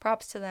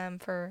 props to them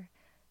for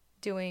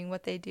doing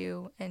what they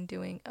do and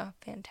doing a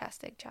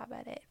fantastic job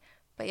at it.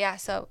 But yeah,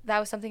 so that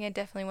was something I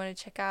definitely wanted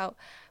to check out.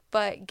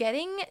 But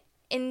getting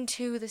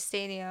into the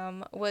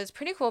stadium was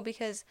pretty cool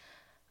because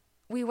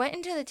we went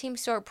into the team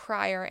store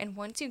prior, and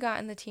once you got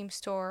in the team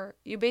store,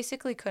 you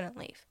basically couldn't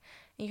leave.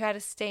 You had to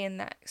stay in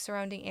that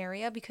surrounding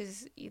area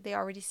because they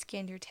already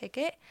scanned your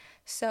ticket.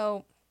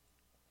 So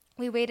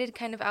we waited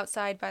kind of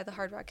outside by the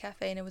Hard Rock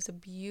Cafe, and it was a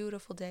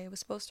beautiful day. It was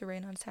supposed to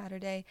rain on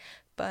Saturday,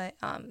 but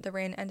the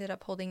rain ended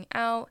up holding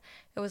out.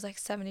 It was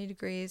 70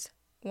 degrees.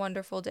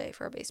 Wonderful day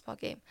for a baseball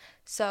game.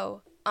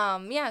 So,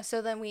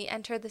 so then we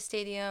entered the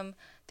stadium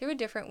through a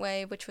different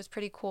way, which was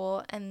pretty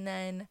cool, and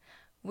then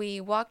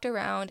we walked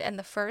around, and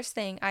the first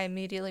thing I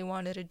immediately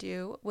wanted to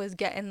do was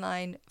get in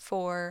line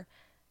for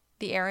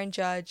the Aaron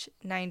Judge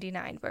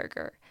 99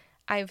 burger.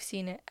 I've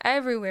seen it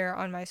everywhere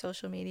on my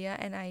social media,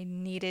 and I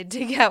needed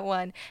to get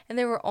one. And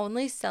they were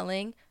only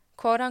selling,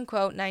 quote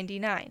unquote,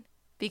 99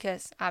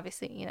 because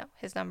obviously,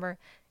 his number,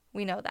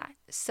 we know that.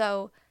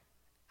 So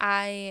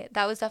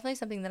that was definitely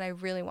something that I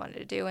really wanted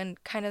to do,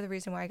 and kind of the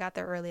reason why I got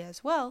there early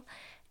as well.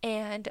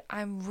 And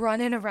I'm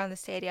running around the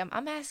stadium.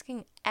 I'm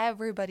asking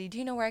everybody, do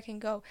you know where I can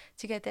go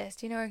to get this?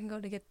 Do you know where I can go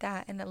to get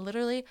that? And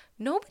literally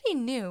nobody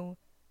knew.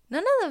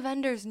 None of the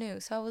vendors knew.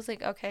 So I was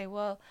like, okay,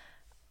 well,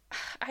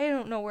 I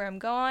don't know where I'm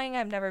going.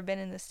 I've never been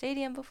in the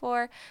stadium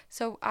before.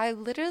 So I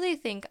literally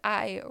think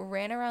I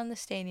ran around the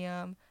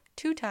stadium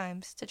 2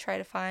 times to try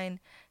to find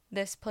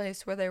this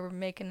place where they were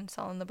making and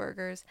selling the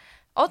burgers.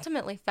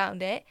 Ultimately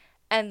found it,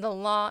 and the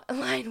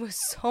line was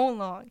so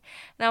long.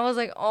 And I was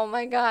like, oh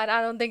my God,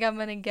 I don't think I'm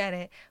going to get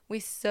it. We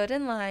stood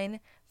in line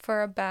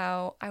for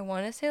about, I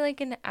want to say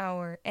like an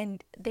hour.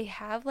 And they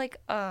have like,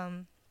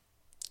 kind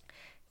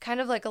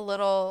of like a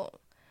little,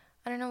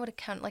 I don't know what a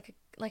count, like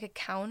a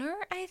counter,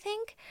 I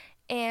think.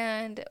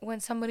 And when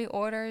somebody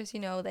orders,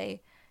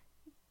 they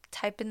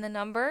type in the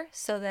number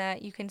so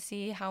that you can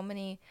see how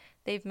many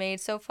they've made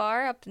so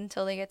far up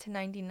until they get to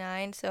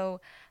 99. So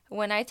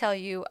when I tell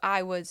you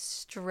I was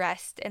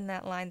stressed in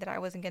that line that I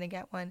wasn't going to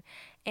get one,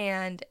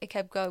 and it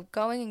kept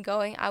going and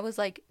going, I was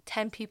like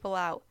 10 people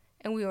out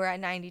and we were at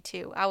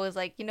 92. I was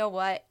like, you know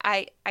what?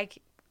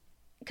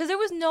 Because there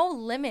was no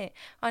limit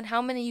on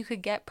how many you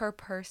could get per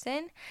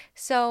person.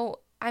 So,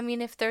 I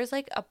mean, if there's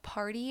like a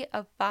party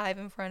of 5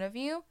 in front of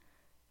you,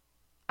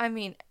 I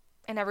mean,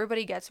 and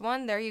everybody gets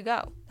one, there you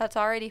go. That's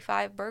already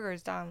 5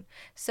 burgers down.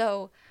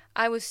 So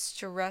I was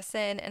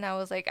stressing and I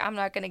was like, I'm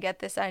not going to get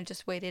this. I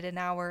just waited an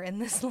hour in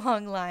this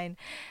long line.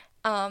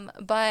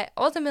 But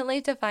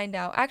ultimately to find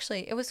out,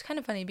 actually, it was kind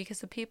of funny because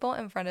the people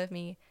in front of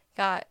me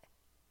got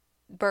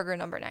burger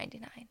number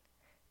 99.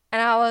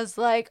 And I was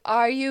like,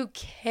 are you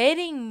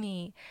kidding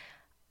me?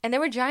 And there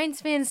were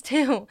Giants fans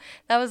too.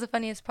 That was the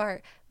funniest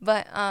part.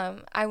 But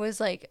I was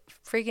like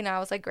freaking out. I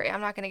was like, great,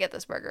 I'm not going to get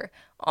this burger.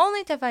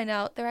 Only to find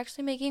out they're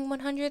actually making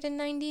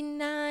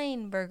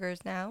 199 burgers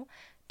now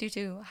due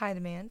to high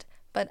demand.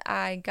 But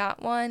I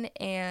got one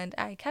and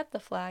I kept the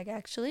flag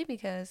actually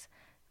because,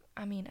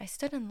 I mean, I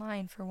stood in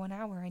line for 1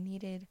 hour. I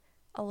needed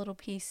a little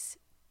piece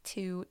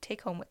to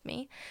take home with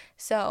me.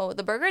 So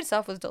the burger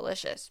itself was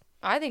delicious.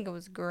 I think it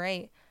was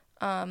great.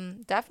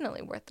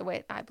 Definitely worth the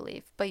wait, I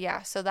believe. But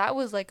yeah, so that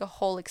was like a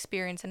whole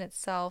experience in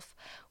itself.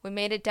 We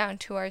made it down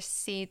to our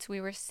seats.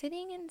 We were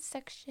sitting in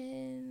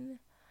section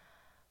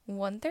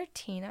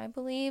 113, I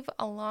believe,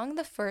 along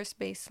the first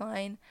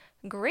baseline.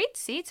 Great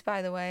seats,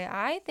 by the way.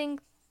 I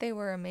think they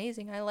were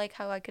amazing. I like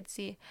how I could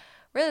see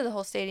really the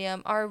whole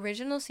stadium. Our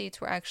original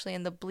seats were actually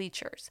in the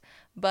bleachers,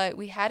 but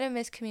we had a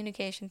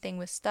miscommunication thing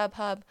with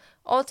StubHub.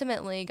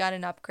 Ultimately got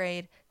an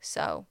upgrade,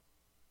 so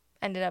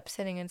ended up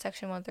sitting in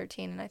section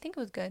 113, and I think it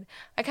was good.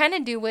 I kind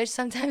of do wish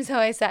sometimes how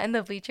I sat in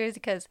the bleachers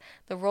because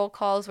the roll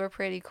calls were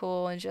pretty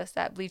cool and just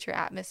that bleacher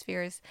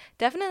atmosphere is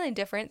definitely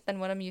different than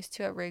what I'm used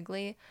to at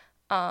Wrigley.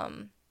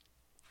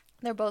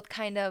 They're both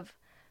kind of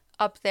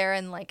up there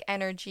in like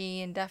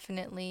energy, and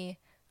definitely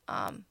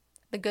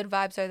the good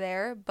vibes are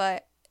there,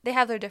 but they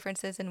have their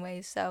differences in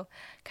ways. So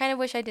kind of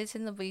wish I did sit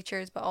in the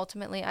bleachers, but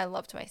ultimately I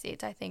loved my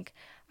seats. I think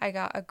I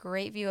got a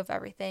great view of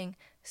everything.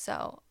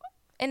 So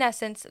in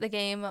essence, the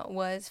game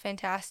was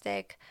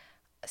fantastic.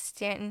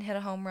 Stanton hit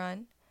a home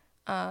run.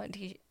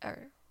 Josh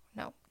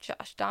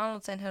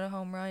Donaldson hit a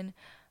home run.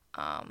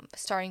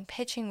 Starting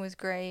pitching was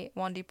great.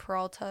 Wandy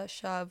Peralta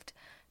shoved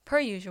per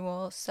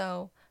usual.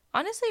 So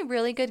honestly,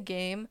 really good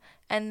game.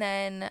 And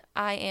then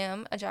I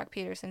am a Joc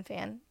Pederson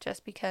fan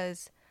just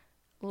because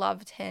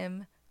loved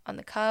him on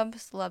the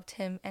Cubs, loved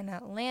him in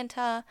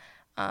Atlanta.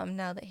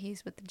 Now that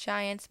he's with the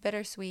Giants,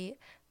 bittersweet.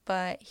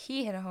 But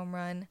he hit a home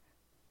run.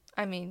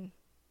 I mean,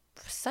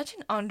 such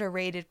an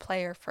underrated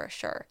player for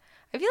sure.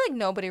 I feel like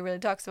nobody really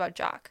talks about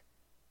Joc.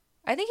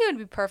 I think he would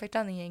be perfect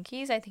on the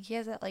Yankees. I think he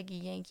has that like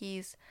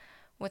Yankees,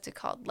 what's it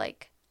called,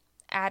 like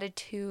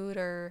attitude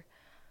or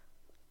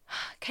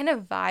kind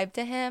of vibe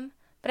to him.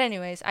 But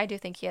anyways, I do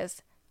think he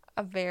has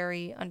a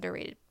very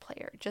underrated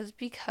player just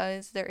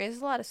because there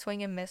is a lot of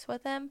swing and miss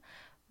with him,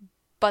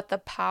 but the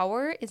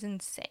power is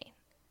insane.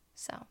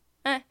 So,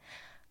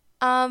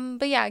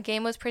 but yeah,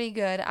 game was pretty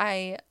good.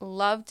 I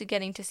loved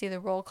getting to see the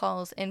roll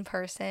calls in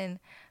person.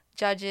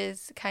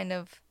 Judge's kind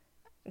of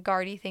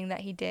guardy thing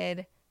that he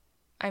did.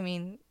 I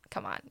mean,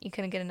 come on, you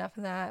couldn't get enough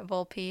of that.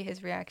 Volpe,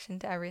 his reaction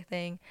to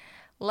everything.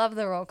 Love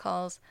the roll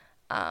calls.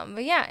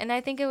 But yeah, and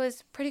I think it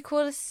was pretty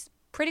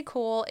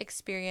cool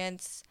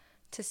experience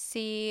to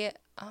see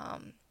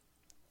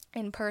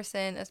in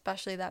person,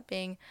 especially that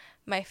being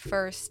my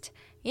first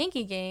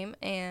Yankee game,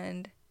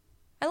 and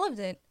I loved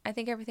it. I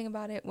think everything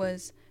about it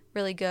was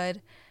really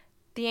good.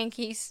 The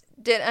Yankees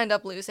did end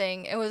up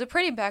losing. It was a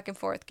pretty back and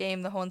forth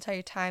game the whole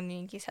entire time. The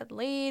Yankees had the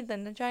lead,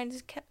 then the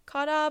Giants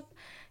caught up.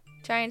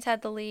 Giants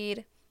had the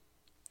lead.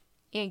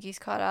 Yankees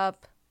caught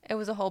up. It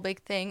was a whole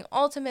big thing.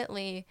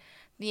 Ultimately,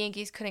 the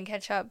Yankees couldn't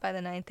catch up by the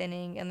 9th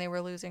inning, and they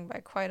were losing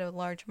by quite a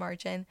large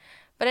margin.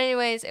 But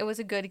anyways, it was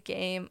a good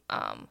game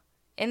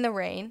in the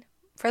rain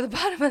for the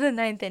bottom of the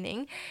 9th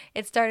inning.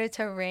 It started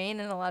to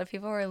rain, and a lot of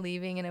people were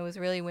leaving, and it was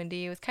really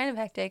windy. It was kind of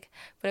hectic,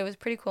 but it was a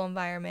pretty cool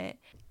environment.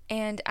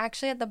 And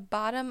actually, at the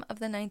bottom of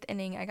the 9th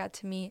inning, I got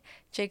to meet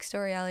Jake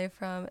Storiale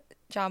from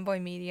John Boy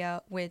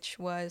Media, which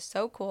was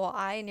so cool.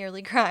 I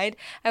nearly cried.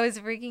 I was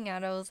freaking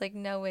out. I was like,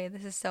 no way,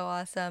 this is so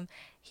awesome.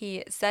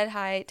 He said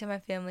hi to my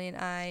family and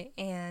I,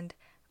 and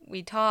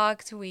we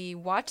talked. We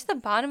watched the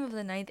bottom of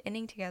the 9th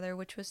inning together,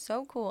 which was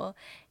so cool.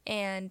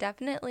 And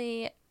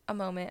definitely a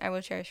moment I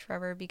will cherish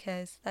forever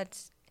because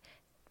that's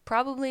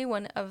probably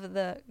one of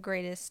the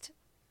greatest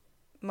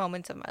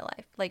moments of my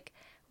life. Like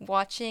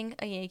watching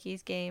a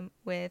Yankees game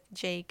with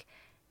Jake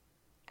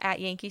at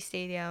Yankee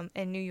Stadium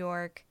in New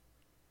York.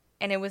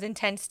 And it was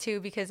intense too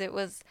because it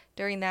was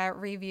during that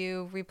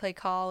replay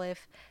call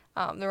if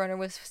the runner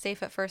was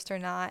safe at first or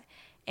not.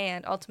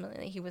 And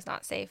ultimately he was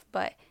not safe.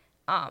 But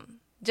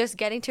just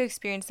getting to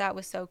experience that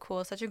was so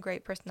cool. Such a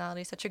great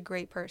personality, such a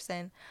great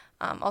person.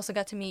 Also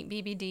got to meet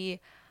BBD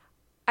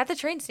at the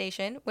train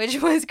station,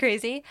 which was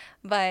crazy,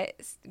 but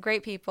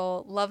great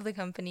people. Love the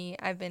company.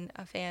 I've been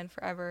a fan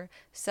forever.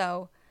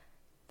 So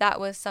that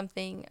was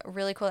something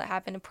really cool that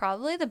happened.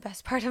 Probably the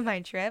best part of my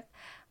trip.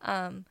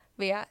 But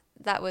yeah,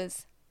 that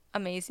was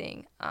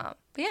amazing. But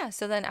yeah,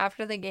 so then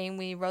after the game,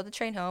 we rode the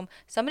train home.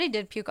 Somebody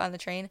did puke on the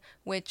train,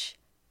 which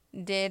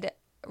did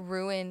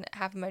ruin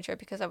half of my trip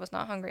because I was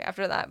not hungry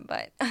after that.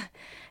 But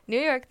New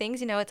York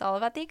things, it's all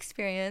about the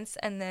experience,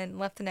 and then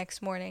left the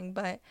next morning.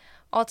 But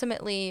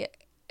ultimately,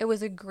 it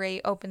was a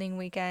great opening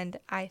weekend.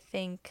 I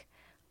think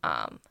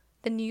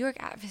the New York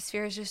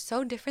atmosphere is just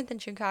so different than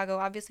Chicago.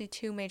 Obviously,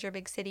 two major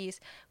big cities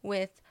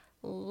with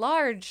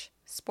large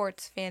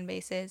sports fan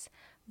bases,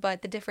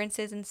 but the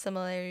differences and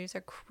similarities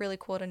are really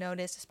cool to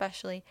notice,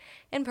 especially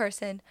in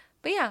person.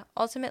 But yeah,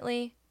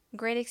 ultimately,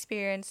 great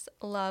experience.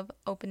 Love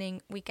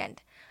opening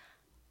weekend.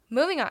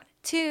 Moving on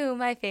to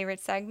my favorite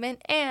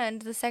segment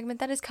and the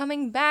segment that is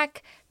coming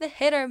back, the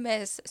hit or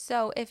miss.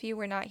 So if you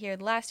were not here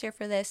last year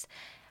for this,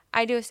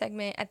 I do a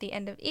segment at the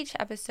end of each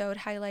episode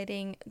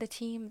highlighting the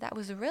team that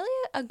was really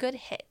a good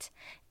hit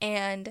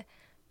and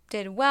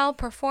did well,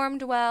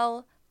 performed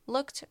well,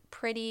 looked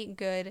pretty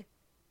good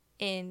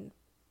in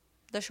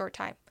the short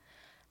time.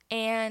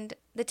 And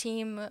the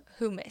team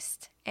who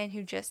missed and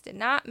who just did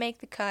not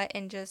make the cut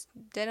and just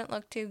didn't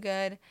look too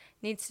good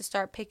needs to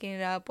start picking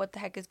it up. What the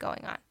heck is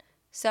going on?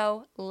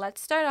 So let's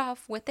start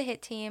off with the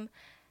hit team,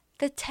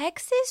 the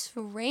Texas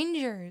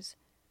Rangers.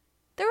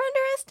 They're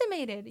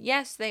underestimated.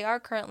 Yes, they are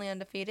currently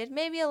undefeated.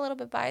 Maybe a little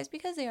bit biased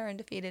because they are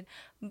undefeated,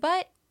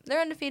 but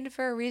they're undefeated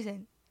for a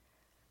reason.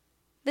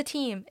 The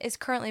team is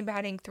currently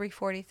batting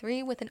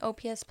 .343 with an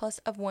OPS plus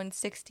of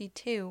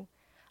 162.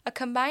 A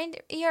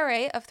combined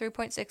ERA of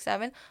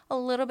 3.67, a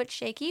little bit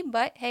shaky,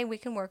 but hey, we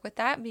can work with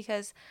that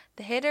because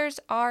the hitters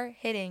are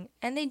hitting,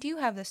 and they do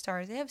have the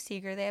stars. They have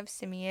Seager, they have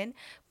Simeon,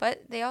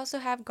 but they also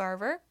have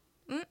Garver,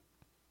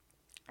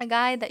 a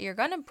guy that you're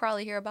going to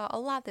probably hear about a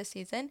lot this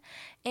season,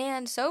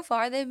 and so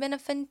far they've been a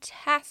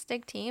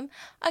fantastic team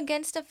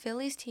against a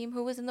Phillies team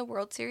who was in the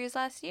World Series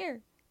last year.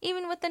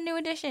 Even with the new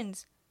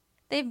additions,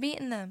 they've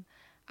beaten them.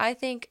 I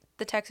think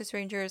the Texas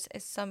Rangers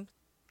is some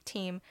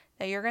team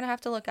that you're going to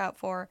have to look out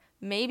for.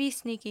 Maybe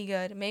sneaky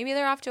good. Maybe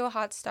they're off to a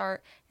hot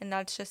start, and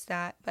that's just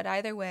that. But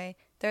either way,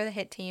 they're the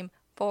hit team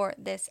for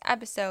this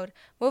episode.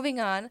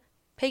 Moving on,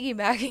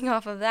 piggybacking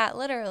off of that,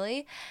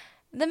 literally,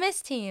 the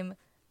miss team,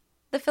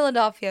 the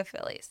Philadelphia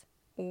Phillies.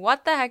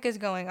 What the heck is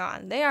going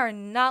on? They are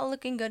not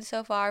looking good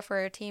so far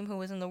for a team who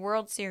was in the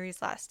World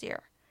Series last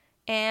year.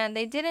 And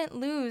they didn't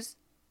lose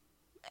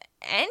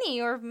any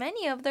or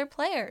many of their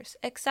players,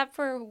 except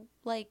for,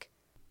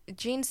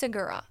 Jean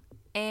Segura.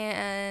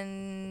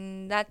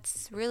 And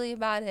that's really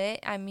about it.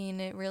 I mean,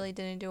 it really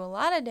didn't do a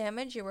lot of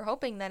damage. You were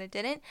hoping that it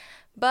didn't.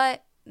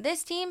 But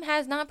this team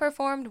has not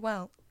performed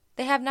well.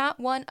 They have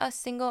not won a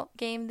single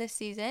game this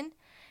season.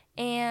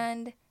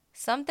 And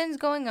something's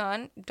going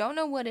on. Don't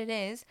know what it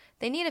is.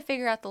 They need to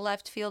figure out the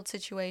left field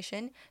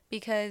situation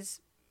because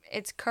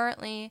it's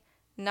currently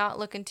not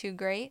looking too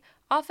great.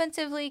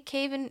 Offensively,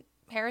 Kevin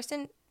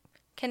Harrison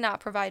cannot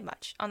provide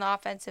much on the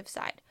offensive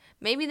side.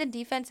 Maybe the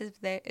defense is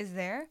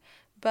there,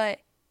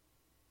 but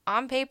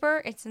on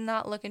paper, it's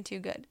not looking too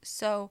good.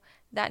 So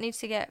that needs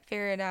to get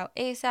figured out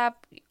ASAP.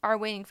 Are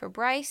waiting for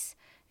Bryce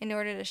in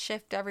order to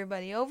shift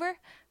everybody over.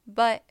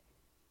 But,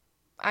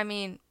 I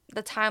mean,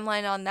 the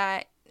timeline on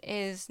that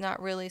is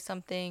not really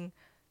something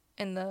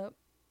that's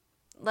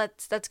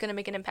going to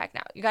make an impact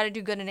now. You got to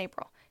do good in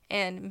April.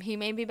 And he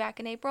may be back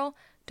in April.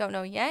 Don't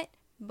know yet.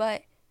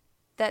 But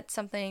that's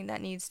something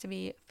that needs to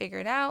be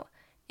figured out.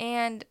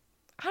 And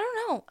I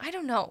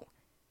don't know.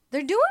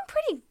 They're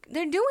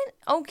doing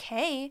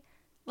okay.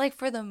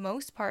 For the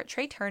most part,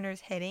 Trey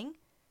Turner's hitting.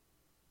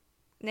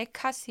 Nick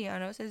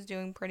Castellanos is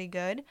doing pretty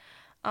good.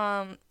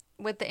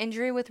 With the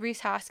injury with Rhys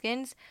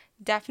Hoskins,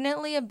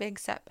 definitely a big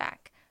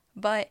setback.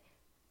 But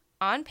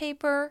on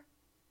paper,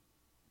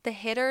 the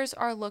hitters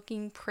are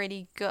looking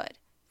pretty good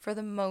for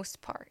the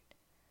most part.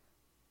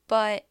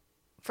 But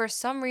for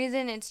some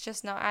reason, it's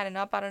just not adding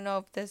up. I don't know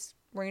if this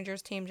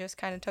Rangers team just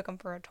kind of took them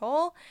for a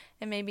toll,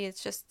 and maybe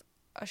it's just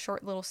a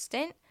short little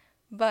stint.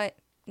 But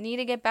need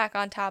to get back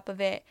on top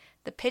of it.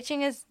 The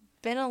pitching has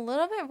been a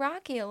little bit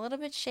rocky, a little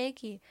bit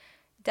shaky.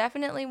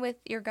 Definitely with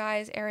your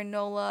guys, Aaron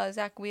Nola,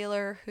 Zach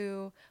Wheeler,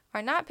 who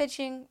are not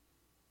pitching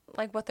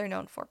like what they're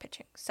known for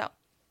pitching. So,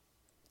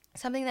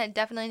 something that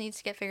definitely needs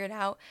to get figured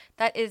out.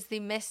 That is the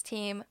miss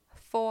team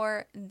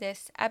for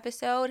this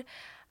episode.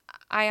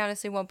 I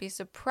honestly won't be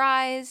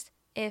surprised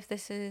if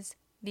this is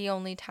the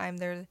only time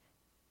they're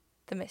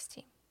the miss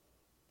team.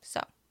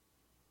 So,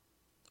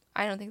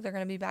 I don't think they're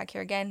going to be back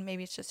here again.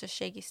 Maybe it's just a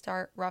shaky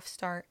start, rough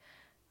start.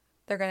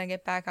 They're going to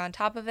get back on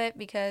top of it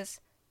because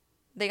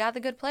they got the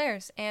good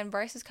players, and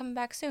Bryce is coming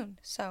back soon.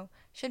 So,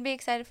 should be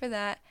excited for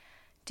that.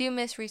 Do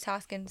miss Rhys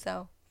Hoskins,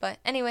 though. But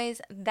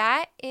anyways,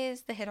 that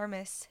is the hit or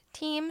miss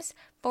teams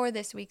for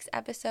this week's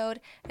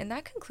episode. And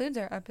that concludes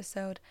our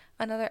episode.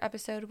 Another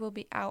episode will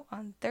be out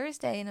on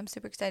Thursday, and I'm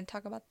super excited to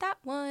talk about that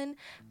one.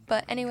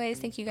 But anyways,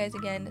 thank you guys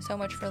again so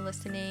much for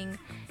listening,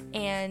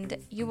 and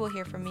you will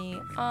hear from me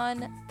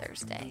on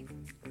Thursday.